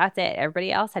same. That's it.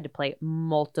 Everybody else had to play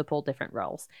multiple different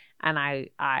roles. And I'm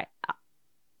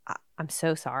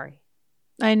so sorry.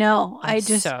 I know. I'm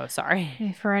so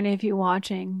sorry. For any of you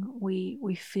watching,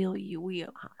 we feel you.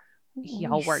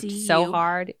 Y'all worked see so you.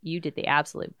 hard. You did the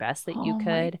absolute best that you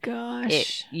could. Oh my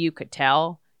gosh. You could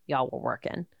tell y'all were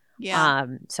working. Yeah.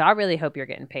 So I really hope you're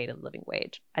getting paid a living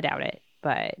wage. I doubt it,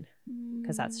 but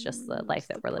because that's just the life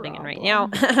that we're living in right now.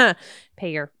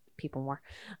 Pay your people more.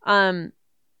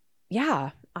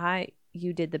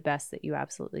 You did the best that you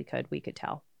absolutely could. We could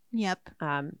tell. Yep.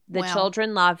 The Well,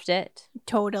 children loved it.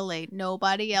 Totally.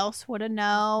 Nobody else would have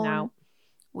known. No.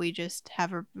 We just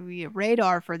have a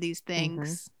radar for these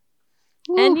things.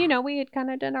 And, Whew. we had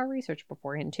kind of done our research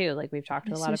beforehand, too. Like, we've talked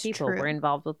to a This lot of is people. true. We're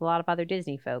involved with a lot of other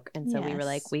Disney folk. And so we were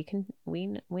like, Yes. we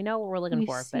know what we're looking We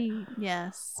for. see.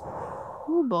 Yes.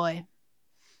 Oh, boy.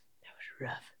 But that was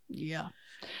rough. Yeah.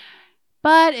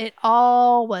 But it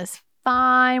all was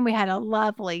fine. We had a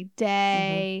lovely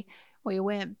day. We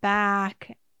went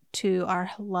back to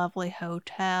our lovely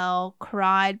hotel,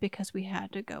 cried because we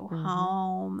had to go Mhm.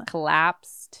 home.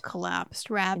 Collapsed Collapsed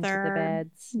rather. into the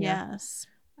beds. Yeah. Yes.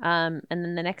 And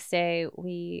then the next day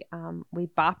we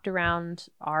bopped around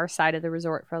our side of the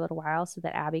resort for a little while so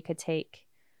that Abby could take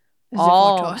The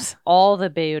all photos. the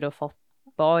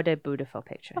beautiful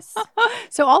pictures.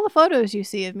 So all the photos you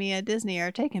see of me at Disney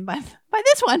are taken by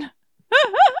this one.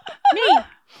 Me.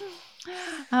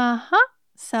 Uh-huh.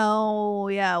 So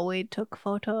yeah, we took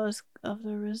photos of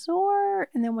the resort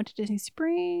and then went to Disney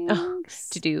Springs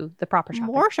To do the proper shopping.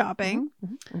 more shopping.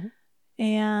 Mhm, mhm.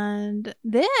 And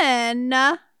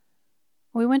then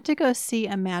we went to go see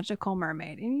A Magical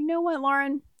Mermaid. And you know what,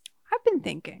 Lauren? I've been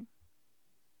thinking.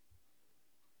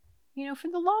 For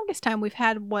the longest time, we've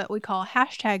had what we call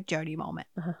hashtag Jodie moment.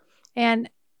 Uh-huh. And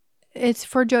it's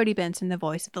for Jodie Benson, the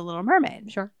voice of The Little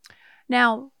Mermaid. Sure.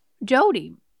 Now,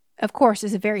 Jodie, of course,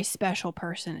 is a very special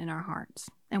person in our hearts.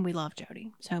 And we love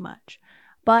Jodie so much.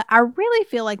 But I really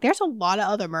feel like there's a lot of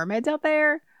other mermaids out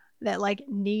there that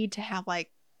need to have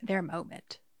their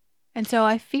moment. And so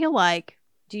I feel like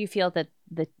Do you feel that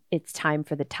it's time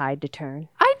for the tide to turn?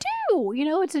 I do.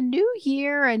 It's a new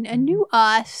year and a new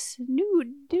us,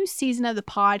 new season of the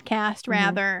podcast,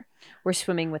 rather. We're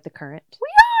swimming with the current.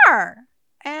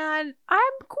 And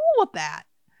I'm cool with that.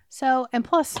 So, and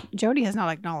plus, Jodie has not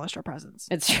acknowledged our presence.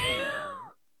 It's true.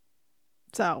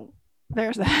 So,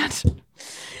 there's that.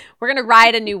 We're gonna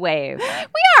ride a new wave.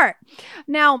 We are.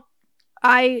 Now,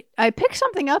 I picked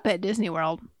something up at Disney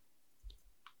World.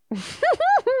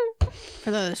 For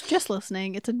those just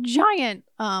listening, it's a giant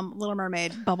Little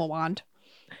Mermaid bubble wand.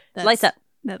 Lights up.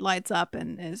 That lights up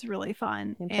and is really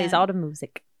fun. And plays all the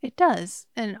music. It does.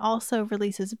 And it also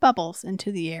releases bubbles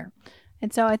into the air.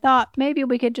 And so I thought maybe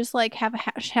we could just have a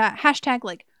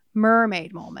hashtag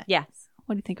mermaid moment. Yes.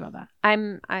 What do you think about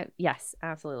that? Yes,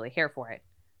 absolutely. Here for it.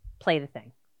 Play the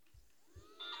thing.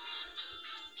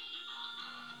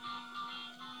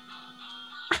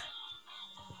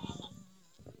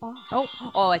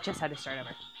 Oh, I just had to start over.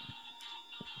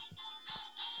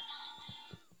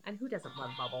 And who doesn't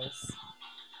love bubbles?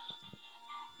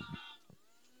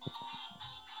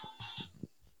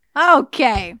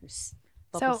 Okay. There's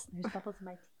So- bubbles in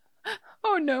my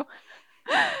Oh no.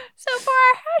 So for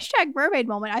our hashtag mermaid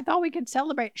moment, I thought we could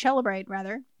celebrate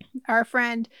our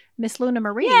friend Miss Luna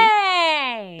Marie.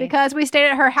 Yay! Because we stayed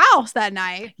at her house that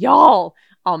night. Y'all,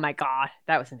 oh my God,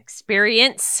 that was an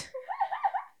experience.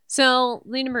 So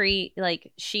Luna Marie,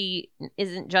 like, she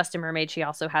isn't just a mermaid. She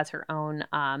also has her own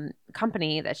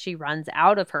company that she runs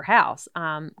out of her house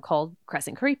called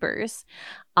Crescent Creepers.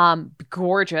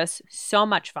 Gorgeous. So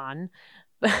much fun.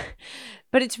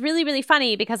 But it's really, really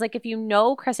funny because, like, if you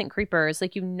know Crescent Creepers,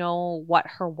 like, you know what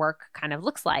her work kind of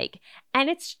looks like. And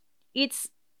it's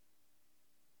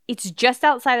just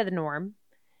outside of the norm.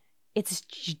 It's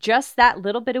just that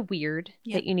little bit of weird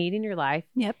that you need in your life.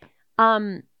 Yep.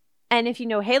 And if you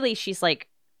know Haley, she's like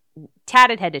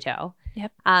tatted head to toe.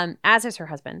 Yep. As is her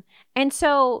husband. And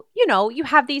so, you know, you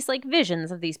have these like visions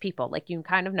of these people. Like, you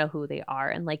kind of know who they are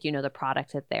and, like, you know the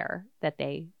product that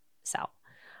they sell.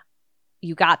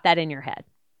 You got that in your head.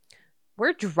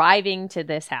 We're driving to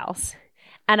this house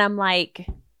and I'm like,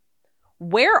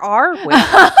 where are we?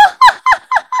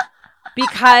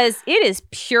 Because it is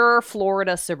pure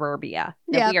Florida suburbia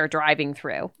that we are driving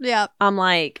through. Yeah. I'm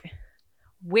like,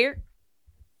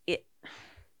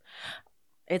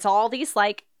 it's all these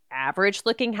like average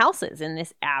looking houses in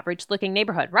this average looking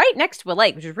neighborhood right next to a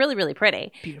lake, which is really, really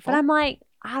pretty. Beautiful. But I'm like,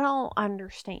 I don't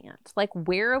understand. Like,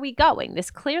 where are we going? This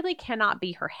clearly cannot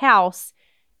be her house.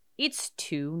 It's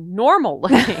too normal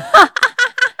looking.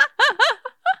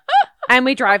 And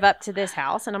we drive up to this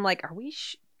house and I'm like, are we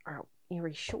sure?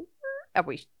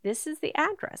 This is the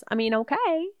address. I mean,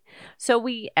 okay. So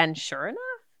and sure enough,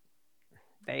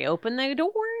 they open the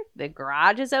door. The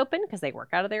garage is open because they work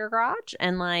out of their garage.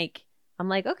 And like, I'm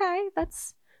like, okay,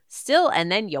 that's still.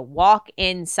 And then you walk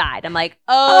inside. I'm like,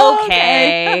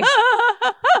 okay.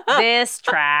 This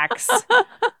tracks.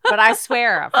 But I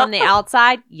swear, from the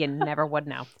outside, you never would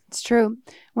know. It's true.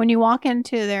 When you walk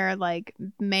into their like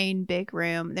main big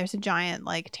room, there's a giant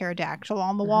like pterodactyl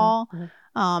on the wall.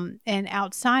 And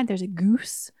outside there's a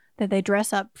goose that they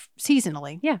dress up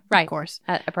seasonally. Yeah, right. Of course.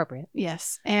 Appropriate.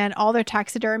 Yes. And all their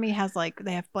taxidermy has like,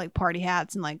 they have like party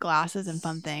hats and like glasses and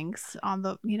fun things on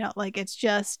the, you know, like it's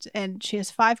just, and she has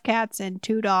 5 cats and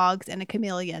 2 dogs and a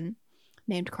chameleon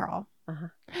named Carl.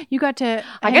 You got to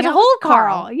I got to hold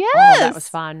Carl. Yes. Oh, that was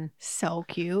fun. So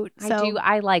cute.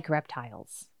 I like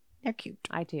reptiles. They're cute.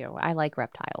 I do. I like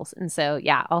reptiles. And so,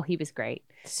 yeah. Oh, he was great.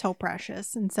 So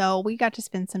precious. And so we got to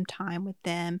spend some time with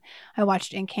them. I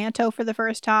watched Encanto for the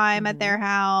first time at their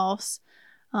house.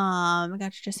 I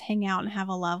got to just hang out and have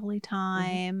a lovely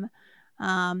time.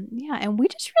 Yeah. And we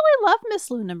just really love Miss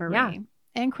Luna Marie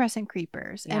and Crescent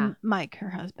Creepers and Mike,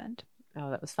 her husband. Oh,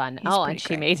 that was fun. He's and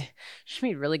she made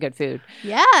really good food.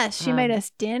 Yes, she made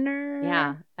us dinner.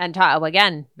 Yeah, and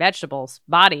again, vegetables,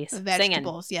 bodies,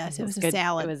 vegetables. Singing. Yes, it was a good.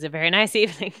 salad. It was a very nice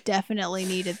evening. Definitely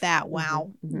needed that.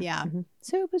 Wow. Yeah.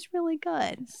 So it was really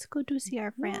good. It's good to see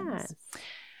our friends. Yes.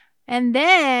 And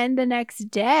then the next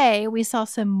day, we saw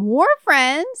some more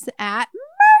friends at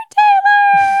Mer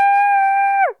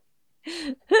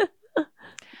Taylor.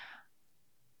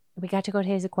 We got to go to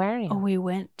his aquarium. Oh, we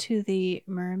went to the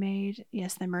Mer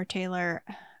Taylor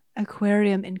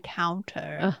aquarium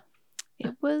encounter.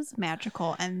 It was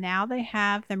magical. And now they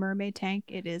have the mermaid tank.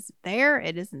 It is there.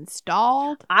 It is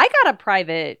installed. I got a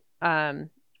private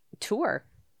tour.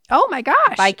 Oh my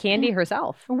gosh. By Candy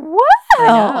herself. Wow.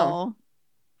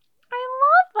 I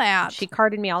love that. She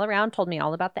carted me all around, told me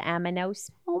all about the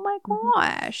aminos. Oh my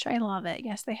gosh. I love it.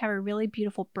 Yes, they have a really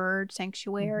beautiful bird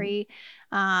sanctuary.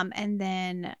 And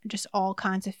then just all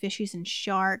kinds of fishies and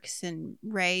sharks and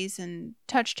rays and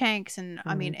touch tanks. And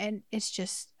I mean, and it's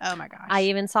just, oh my gosh. I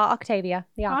even saw Octavia,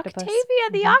 the octopus. Octavia,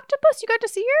 the octopus. You got to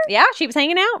see her? Yeah, she was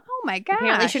hanging out. Oh my gosh.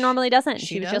 Apparently she normally doesn't.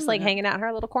 She was just like hanging out in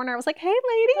her little corner. I was like, hey,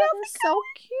 lady. That was so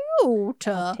cute.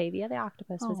 Octavia, the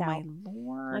octopus was out. Oh my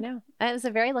Lord. I know. It was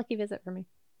a very lucky visit for me.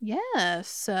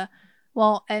 Yes.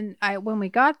 Well, and when we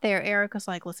got there, Eric was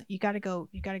like, listen, you got to go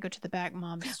to the back.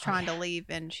 Mom's trying to leave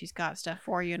and she's got stuff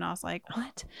for you. And I was like,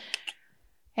 what?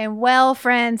 And well,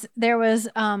 friends, there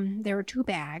were 2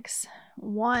 bags.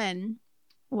 One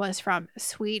was from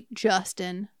Sweet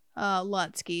Justin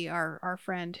Lutsky, our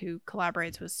friend who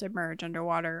collaborates with Submerge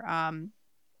Underwater.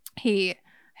 He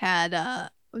had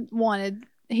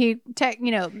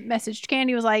messaged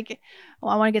Candy, was like,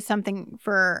 well, I want to get something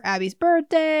for Abby's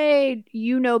birthday.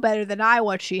 You know better than I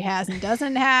what she has and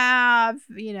doesn't have,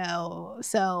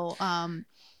 So,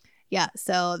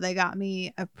 so they got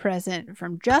me a present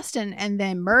from Justin, and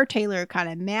then Mer Taylor kind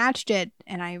of matched it,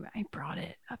 and I brought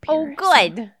it up here. Oh,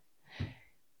 good. So.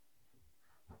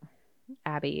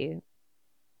 Abby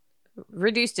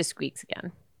reduced to squeaks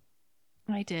again.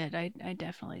 I did. I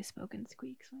definitely spoke in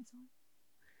squeaks myself.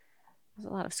 There's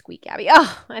a lot of squeak, Abby.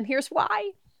 Oh, and here's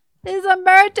why. There's a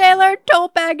Mer Taylor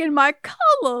tote bag in my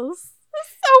colors.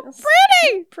 It's so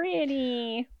pretty.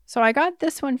 Pretty. So I got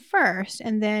this one first,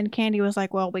 and then Candy was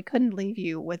like, well, we couldn't leave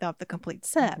you without the complete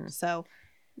set. So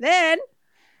Then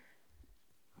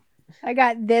I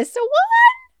got this one,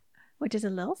 which is a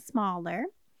little smaller.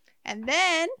 And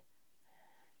then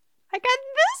I got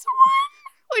this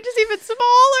one, which is even smaller.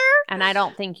 And I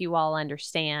don't think you all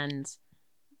understand.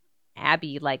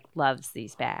 Abby loves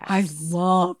these bags. I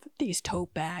love these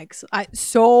tote bags.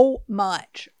 So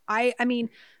much. I mean,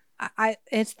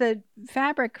 it's the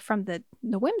fabric from the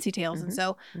Whimsy Tales, and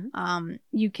so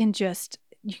you can get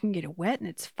it wet and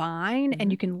it's fine,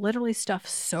 and you can literally stuff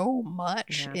so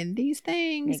much in these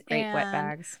things. Make great wet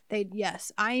bags.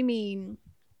 I mean,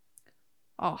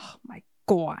 oh my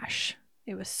gosh,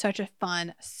 it was such a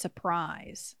fun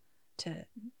surprise to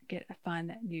get a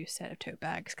fun new set of tote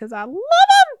bags because I love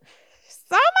them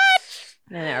so much.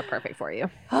 And they are perfect for you.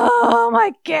 Oh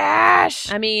my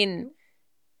gosh. I mean,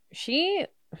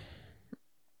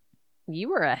 you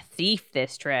were a thief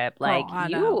this trip. I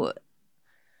know.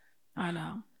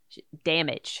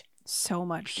 Damage. So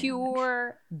much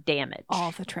Pure damage.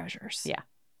 All the treasures. Yeah.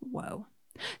 Whoa.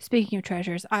 Speaking of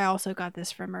treasures, I also got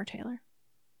this from Mer Taylor.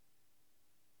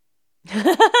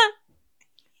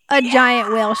 A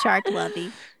giant whale shark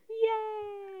lovey.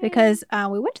 Yay! Because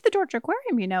we went to the Georgia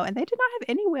Aquarium, and they did not have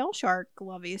any whale shark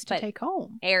loveys to take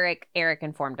home. Eric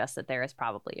informed us that there is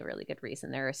probably a really good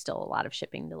reason. There is still a lot of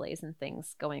shipping delays and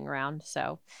things going around.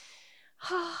 So,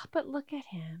 but look at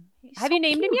him. Have you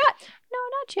named him yet? No,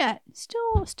 not yet.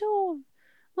 Still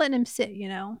letting him sit,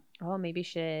 Oh, maybe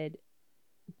should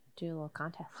do a little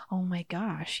contest. Oh my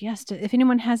gosh, yes. If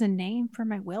anyone has a name for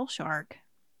my whale shark,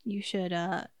 you should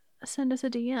send us a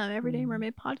DM, Everyday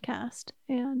Mermaid Podcast,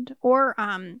 or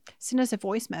send us a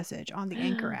voice message on the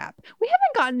Anchor app. We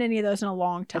haven't gotten any of those in a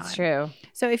long time. That's true.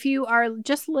 So if you are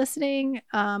just listening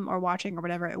or watching or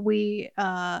whatever, we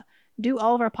do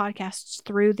all of our podcasts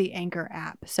through the Anchor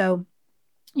app. So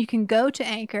you can go to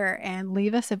Anchor and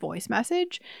leave us a voice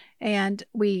message, and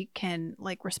we can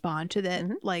respond to that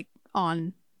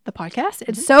on the podcast.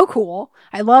 It's so cool.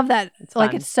 I love that.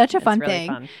 It's such a fun really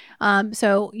thing. Fun.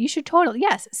 So you should send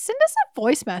us a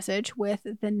voice message with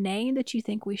the name that you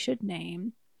think we should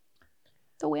name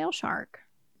the whale shark.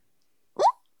 Ooh,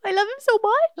 I love him so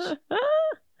much.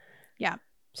 Yeah.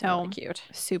 So really cute.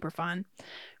 Super fun.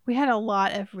 We had a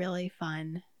lot of really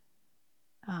fun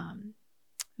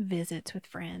visits with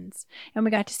friends, and we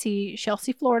got to see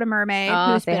Chelsea Florida Mermaid,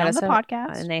 who's been on the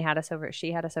podcast, and they had us over.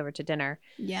 She had us over to dinner.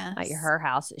 Yes, at her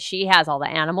house. She has all the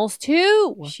animals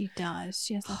too. She does.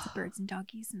 She has lots of birds and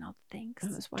doggies and all the things.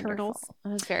 It was turtles. It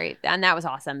was and that was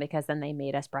awesome because then they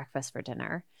made us breakfast for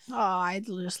dinner. Oh, I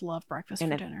just love breakfast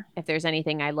for dinner. If there's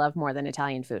anything I love more than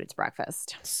Italian food, it's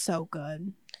breakfast. So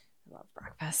good. I love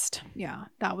breakfast. Yeah,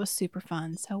 that was super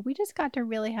fun. So we just got to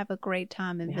really have a great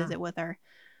time and visit with our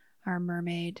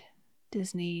mermaid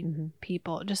Disney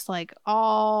people, just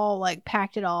all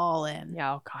packed it all in.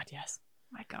 Yeah, oh god, yes.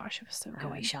 My gosh, it was so good.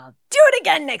 And we shall do it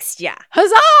again next year.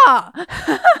 Huzzah!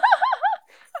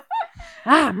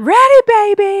 I'm ready,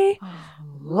 baby.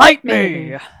 Light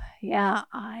me. Yeah,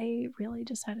 I really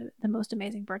just had the most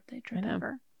amazing birthday trip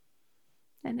ever.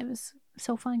 And it was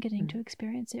so fun getting to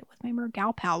experience it with my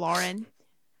Mergal pal, Lauren.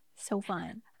 So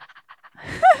fun.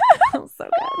 So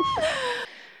good.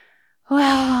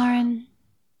 Well, Lauren,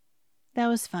 that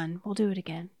was fun. We'll do it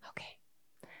again. Okay.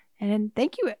 And then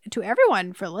thank you to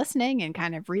everyone for listening and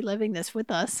kind of reliving this with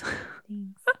us.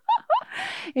 Thanks.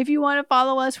 If you want to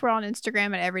follow us, we're on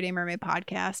Instagram at Everyday Mermaid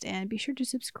Podcast, and be sure to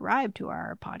subscribe to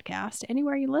our podcast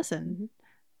anywhere you listen.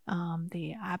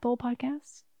 The Apple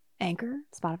Podcasts, Anchor,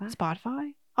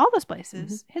 Spotify, all those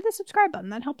places. Hit the subscribe button.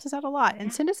 That helps us out a lot.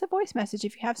 And send us a voice message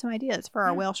if you have some ideas for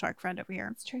our whale shark friend over here.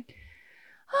 That's true.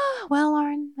 Well,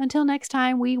 Lauren, until next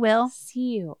time, we will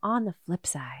see you on the flip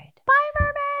side. Bye,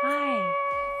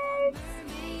 mermaids. Bye.